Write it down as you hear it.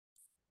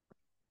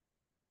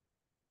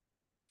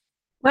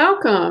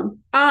Welcome.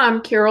 I'm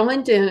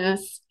Carolyn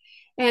Dennis,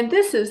 and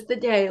this is the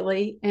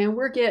daily, and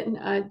we're getting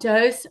a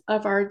dose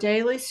of our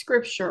daily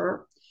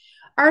scripture.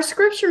 Our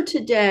scripture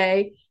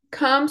today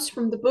comes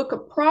from the book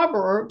of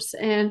Proverbs,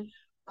 and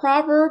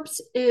Proverbs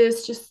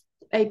is just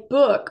a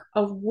book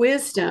of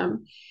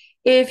wisdom.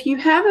 If you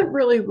haven't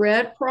really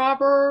read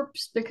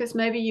Proverbs, because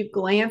maybe you've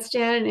glanced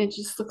at it and it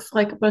just looks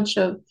like a bunch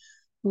of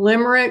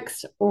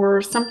limericks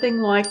or something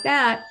like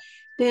that,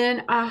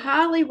 then I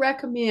highly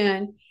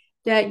recommend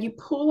that you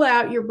pull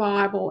out your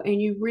Bible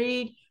and you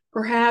read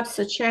perhaps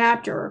a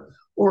chapter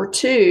or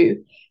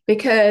two,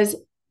 because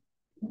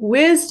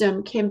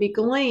wisdom can be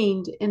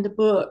gleaned in the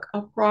book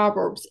of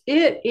Proverbs.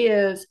 It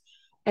is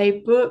a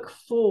book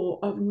full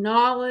of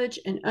knowledge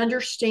and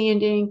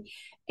understanding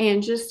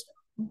and just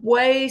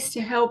ways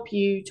to help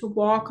you to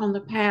walk on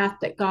the path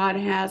that God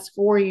has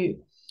for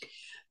you.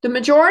 The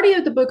majority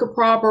of the book of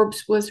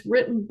Proverbs was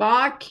written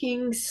by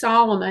King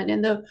Solomon,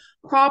 and the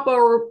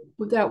proverb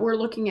that we're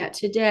looking at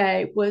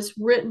today was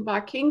written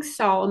by King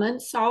Solomon.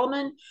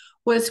 Solomon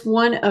was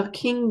one of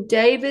King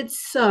David's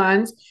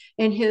sons,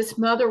 and his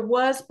mother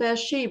was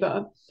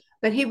Bathsheba,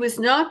 but he was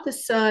not the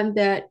son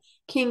that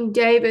King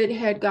David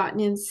had gotten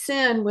in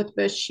sin with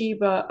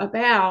Bathsheba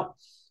about.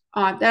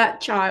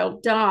 That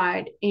child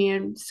died,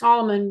 and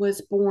Solomon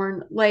was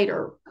born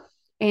later.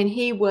 And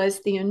he was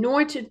the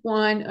anointed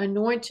one,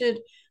 anointed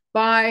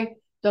by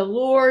the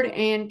Lord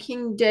and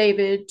King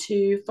David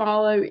to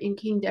follow in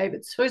King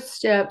David's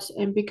footsteps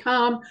and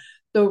become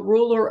the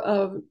ruler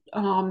of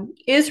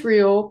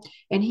Israel.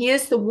 And he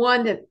is the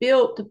one that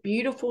built the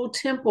beautiful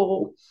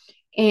temple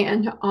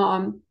and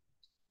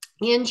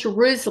in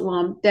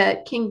Jerusalem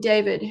that King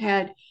David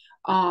had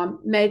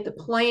made the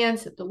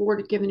plans that the Lord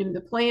had given him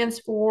the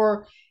plans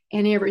for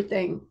and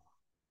everything.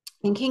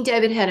 And King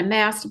David had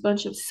amassed a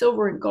bunch of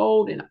silver and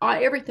gold and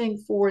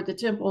everything for the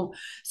temple.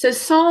 So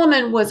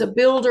Solomon was a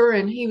builder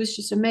and he was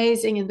just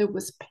amazing. And there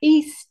was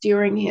peace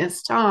during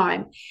his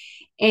time.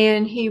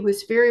 And he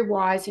was very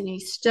wise and he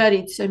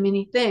studied so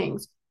many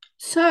things.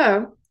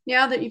 So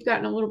now that you've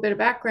gotten a little bit of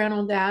background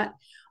on that,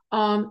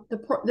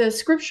 the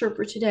scripture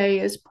for today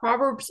is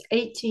Proverbs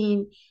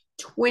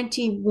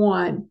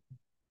 18:21.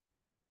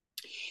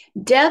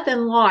 Death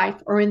and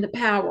life are in the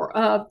power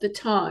of the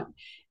tongue,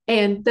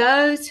 and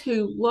those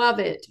who love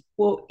it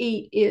will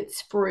eat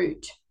its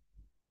fruit.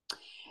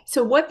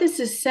 So, what this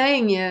is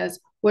saying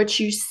is what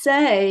you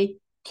say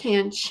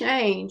can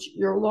change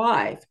your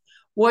life.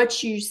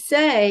 What you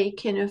say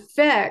can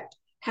affect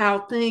how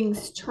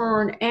things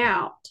turn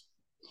out.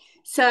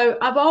 So,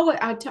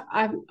 I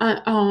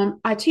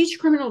teach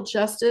criminal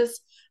justice.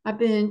 I've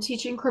been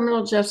teaching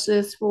criminal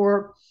justice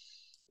for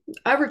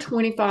over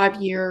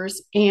 25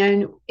 years.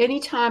 And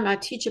anytime I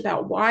teach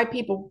about why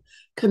people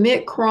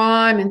commit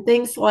crime and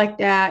things like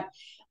that,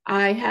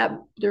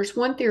 there's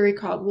one theory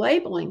called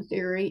labeling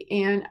theory.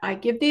 And I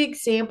give the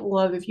example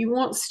of if you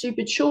want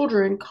stupid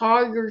children,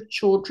 call your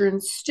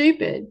children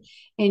stupid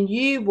and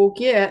you will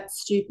get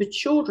stupid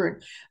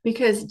children,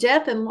 because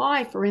death and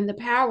life are in the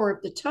power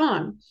of the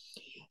tongue.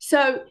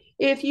 So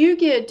if you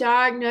get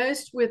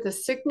diagnosed with a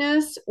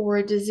sickness or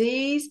a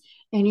disease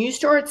and you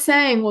start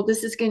saying, well,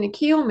 this is going to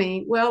kill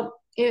me, well,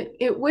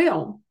 it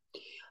will.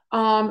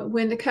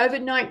 When the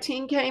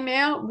COVID-19 came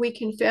out, we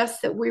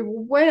confessed that we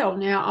were well.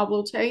 Now, I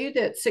will tell you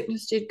that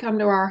sickness did come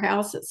to our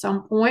house at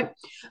some point,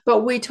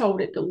 but we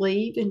told it to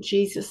leave in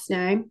Jesus'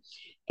 name,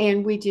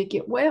 and we did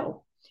get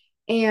well.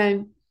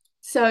 And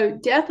so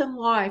death and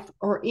life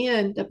are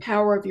in the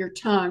power of your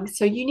tongue.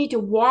 So you need to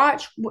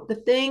watch the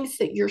things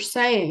that you're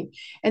saying.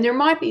 And there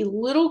might be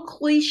little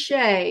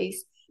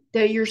cliches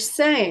that you're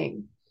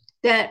saying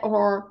that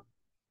are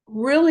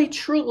really,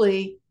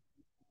 truly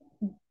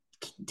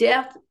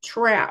death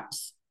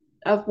traps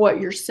of what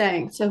you're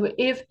saying. So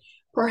if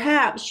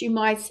perhaps you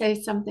might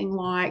say something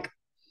like,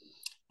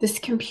 this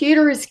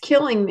computer is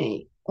killing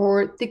me,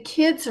 or the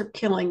kids are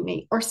killing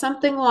me, or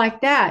something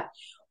like that.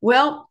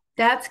 Well,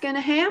 that's going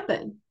to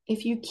happen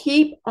if you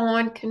keep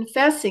on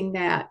confessing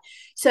that.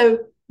 So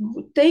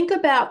think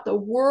about the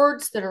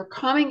words that are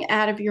coming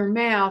out of your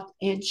mouth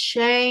and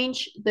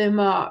change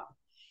them up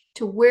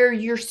to where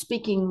you're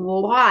speaking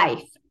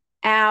life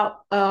out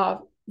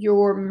of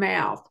your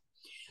mouth.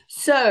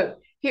 So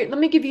here, let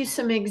me give you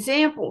some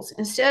examples.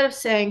 Instead of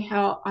saying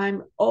how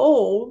I'm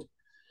old,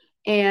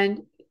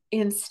 and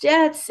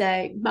instead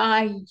say,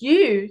 my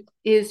youth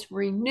is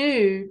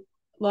renewed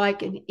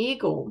like an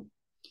eagle.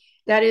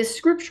 That is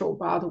scriptural,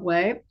 by the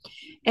way.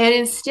 And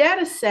instead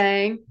of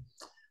saying,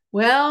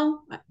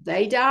 well,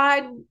 they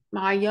died,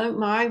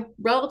 my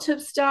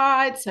relatives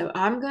died, so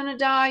I'm going to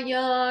die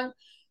young.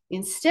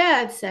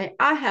 Instead, say,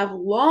 I have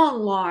long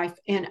life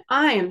and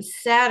I am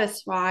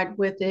satisfied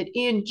with it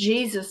in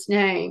Jesus'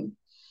 name.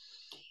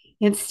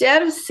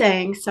 Instead of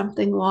saying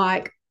something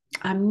like,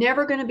 I'm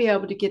never going to be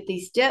able to get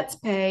these debts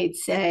paid,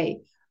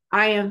 say,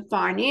 I am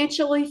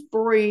financially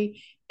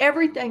free.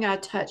 Everything I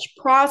touch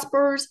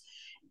prospers,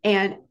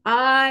 and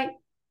I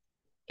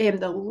am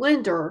the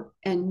lender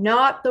and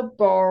not the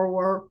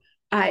borrower.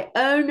 I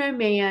owe no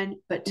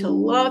man but to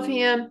love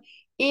him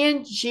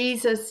in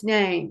Jesus'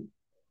 name.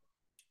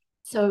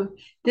 So,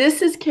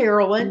 this is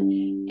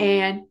Carolyn,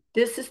 and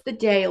this is the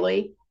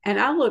Daily, and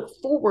I look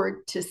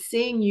forward to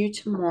seeing you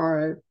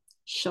tomorrow.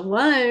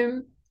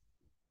 Shalom.